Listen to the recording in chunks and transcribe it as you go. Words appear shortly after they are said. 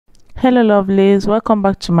Hello lovelies, welcome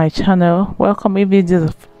back to my channel. Welcome. If it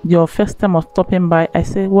is your first time of stopping by, I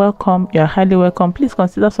say welcome. You're highly welcome. Please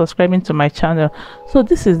consider subscribing to my channel. So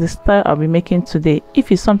this is the style I'll be making today.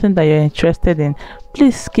 If it's something that you're interested in,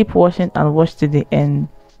 please keep watching and watch to the end.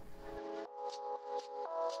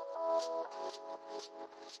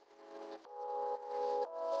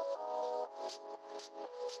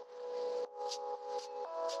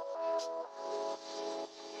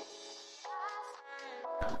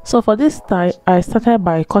 So for this style, I started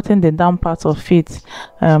by cutting the down part of it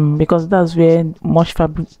because that's where much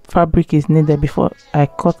fabric is needed before I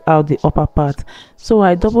cut out the upper part. So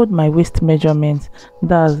I doubled my waist measurement.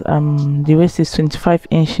 That's the waist is 25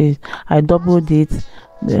 inches. I doubled it,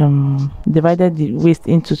 divided the waist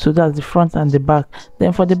into two. That's the front and the back.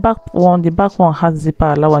 Then for the back one has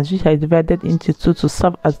zipper allowance, which I divided into two to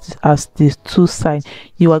serve as the two sides.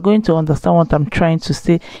 You are going to understand what I'm trying to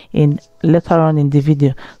say in later on in the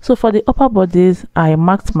video. So for the upper bodies, I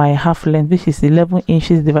marked my half length, which is 11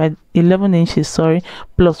 inches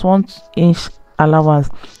plus 1 inch allowance.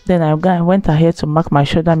 Then I went ahead to mark my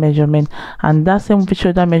shoulder measurement, and that same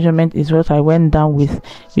shoulder measurement is what I went down with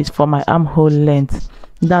for my armhole length.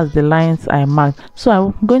 That's the lines I marked. So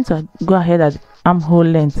I'm going to go ahead at armhole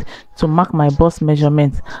length to mark my bust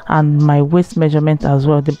measurement and my waist measurement as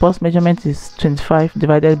well. The bust measurement is 25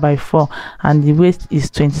 divided by 4 and the waist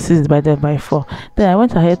is 26 divided by 4. Then I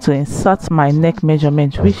went ahead to insert my neck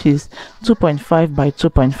measurement, which is 2.5 by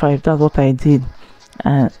 2.5. That's what I did.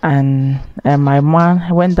 And my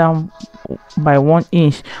man went down by 1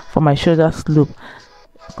 inch for my shoulder slope,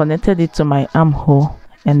 connected it to my armhole,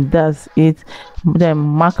 and that's it. Then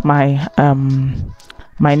mark my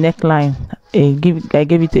my neckline. I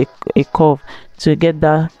gave it a curve to get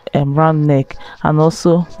that round neck, and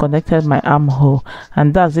also connected my armhole,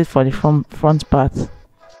 and that's it for the front part.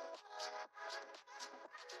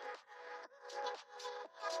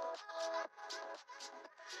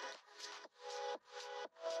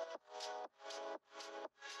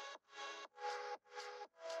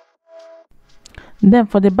 Then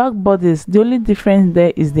for the back bodies, the only difference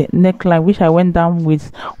there is the neckline, which I went down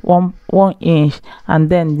with one inch, and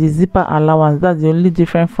then the zipper allowance. That's the only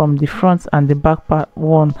difference from the front and the back part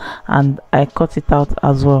one, and I cut it out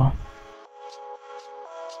as well.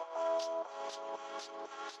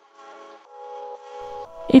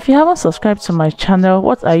 If you haven't subscribed to my channel,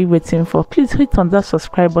 what are you waiting for? Please hit on that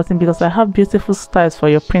subscribe button, because I have beautiful styles for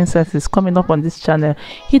your princesses coming up on this channel.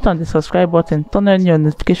 Hit on the subscribe button, turn on your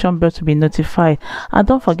notification bell to be notified, and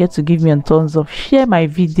don't forget to give me a thumbs up. Share my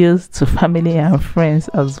videos to family and friends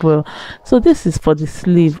as well. So this is for the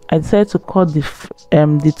sleeve. I decided to cut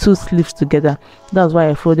the two sleeves together. That's why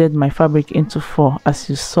I folded my fabric into 4, as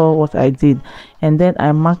you saw what I did. And then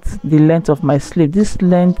I marked the length of my sleeve. This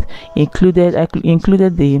length included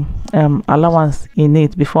the allowance in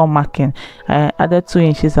it before marking. I added 2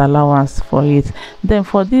 inches allowance for it. Then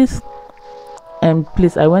for this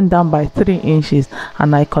place, I went down by 3 inches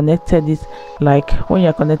and I connected it. Like when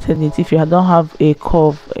you're connected it, if you don't have a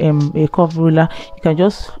curve ruler, you can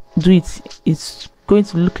just do it. It's going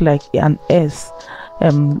to look like an S.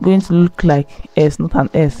 Going to look like S, not an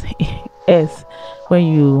S. S when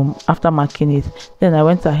you after marking it. Then I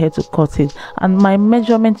went ahead to cut it, and my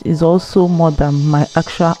measurement is also more than my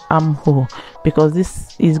actual armhole, because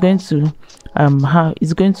this is going to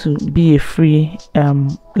it's going to be a free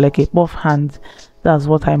like a buff hand. That's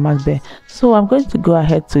what I marked there. So I'm going to go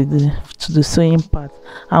ahead to the sewing part,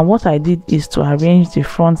 and what I did is to arrange the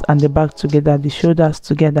front and the back together, the shoulders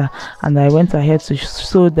together, and I went ahead to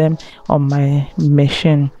sew them on my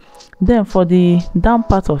machine. Then for the down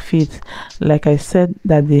part of it, like I said,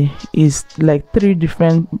 that is like 3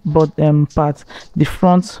 different parts: the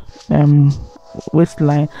front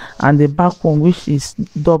waistline and the back one, which is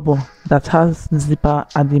double, that has zipper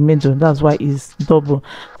at the middle. That's why it's double.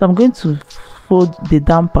 So I'm going to fold the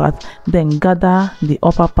down part, then gather the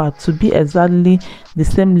upper part to be exactly the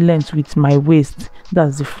same length with my waist.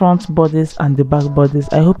 That's the front bodies and the back bodies.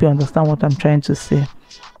 I hope you understand what I'm trying to say.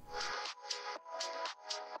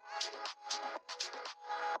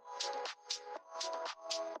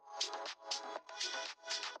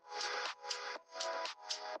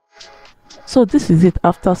 So this is it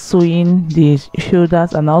after sewing the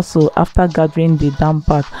shoulders and also after gathering the down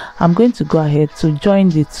part. I'm going to go ahead to join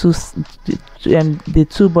the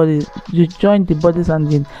two bodies. You join the bodies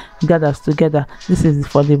and the gathers together. This is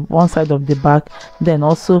for the one side of the back, then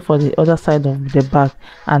also for the other side of the back,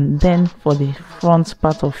 and then for the front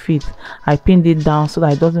part of it, I pinned it down so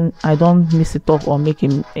that I don't mess it up or make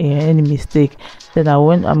any mistake. Then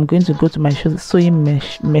I'm going to go to my sewing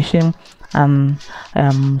machine and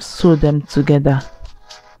sew them together.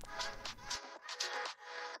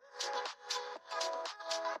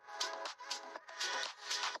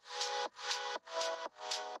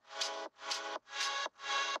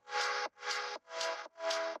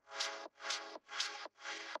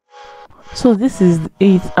 So this is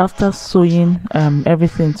it after sewing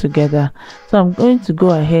everything together. So I'm going to go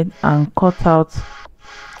ahead and cut out.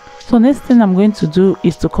 So next thing I'm going to do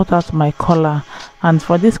is to cut out my collar, and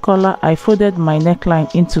for this collar I folded my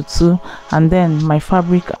neckline into two, and then my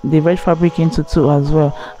fabric, the red fabric, into two as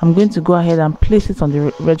well. I'm going to go ahead and place it on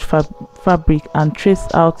the red fabric and trace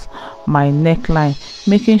out my neckline,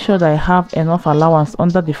 making sure that I have enough allowance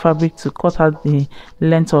under the fabric to cut out the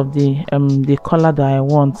length of the collar that I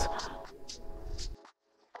want.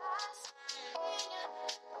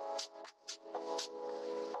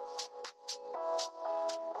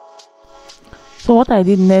 So what I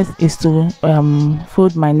did next is to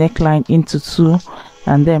fold my neckline into two,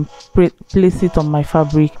 and then place it on my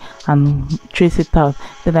fabric and trace it out.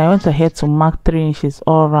 Then I went ahead to mark 3 inches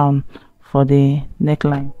all around for the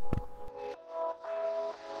neckline.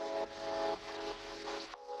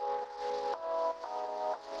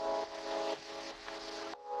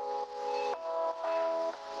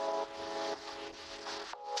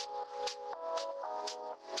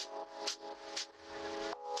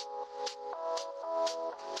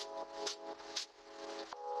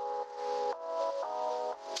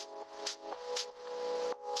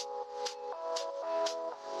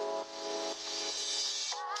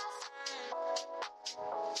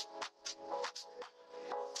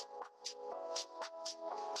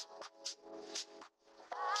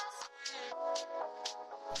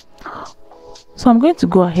 So I'm going to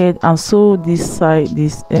go ahead and sew this side,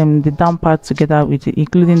 the down part together with it,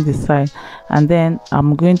 including the side, and then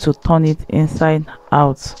I'm going to turn it inside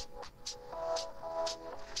out.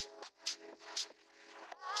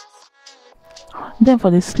 Then for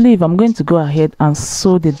the sleeve, I'm going to go ahead and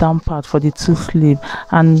sew the down part for the two sleeve,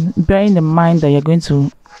 and bearing in mind that you're going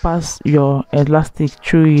to pass your elastic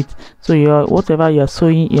through it, so your whatever you're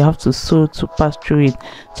sewing, you have to sew to pass through it.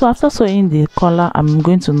 So after sewing the collar, I'm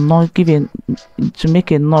going to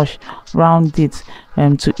make a notch round it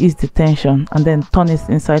to ease the tension, and then turn it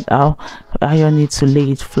inside out, iron it to lay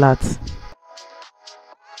it flat.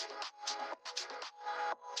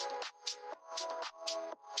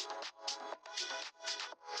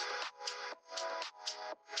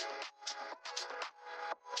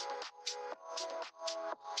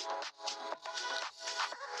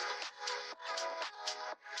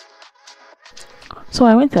 So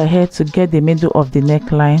I went ahead to get the middle of the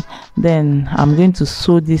neckline. Then I'm going to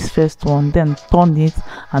sew this first one, then turn it,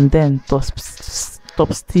 and then top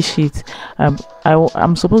stitch it.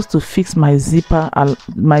 I'm supposed to fix my zipper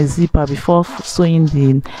before sewing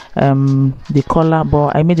the collar,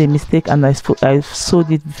 but I made a mistake and I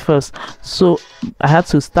sewed it first, so I had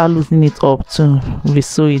to start loosening it up to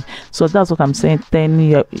re-sew it. So that's what I'm saying.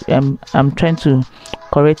 Then I'm trying to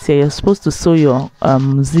correct here. You're supposed to sew your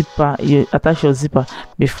zipper, you attach your zipper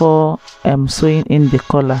before sewing in the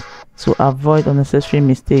collar to avoid unnecessary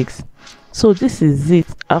mistakes. So this is it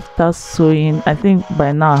after sewing. I think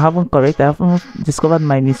by now I haven't discovered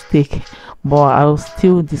my mistake, but I'll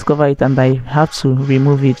still discover it and I have to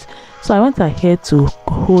remove it. So I went ahead to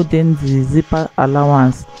hold in the zipper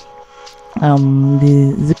allowance,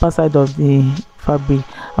 the zipper side of the fabric.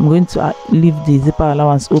 I'm going to leave the zipper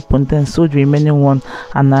allowance open, then sew the remaining one,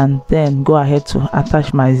 and then go ahead to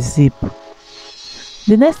attach my zip.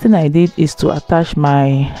 The next thing I did is to attach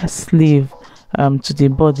my sleeve to the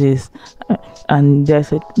bodice, and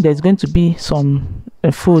there's going to be some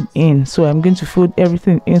fold in, so I'm going to fold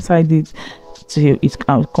everything inside it till it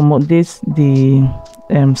accommodates the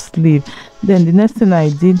sleeve. Then the next thing I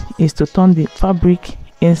did is to turn the fabric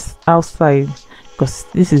outside, because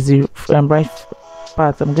this is the right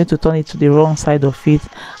part. I'm going to turn it to the wrong side of it,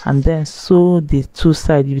 and then sew the two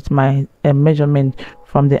sides with my measurement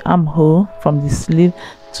from the armhole, from the sleeve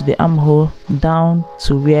to the armhole down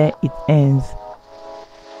to where it ends.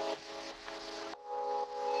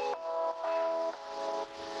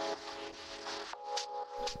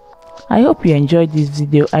 I hope you enjoyed this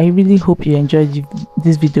video. I really hope you enjoyed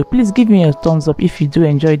this video. Please give me a thumbs up if you do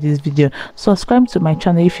enjoy this video. Subscribe to my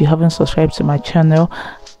channel if you haven't subscribed to my channel.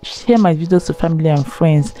 Share my videos to family and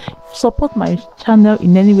friends. Support my channel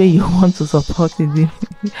in any way you want to support it.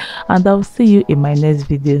 And I'll see you in my next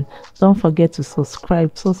video. Don't forget to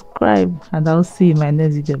subscribe, and I'll see you in my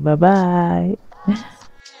next video. Bye bye.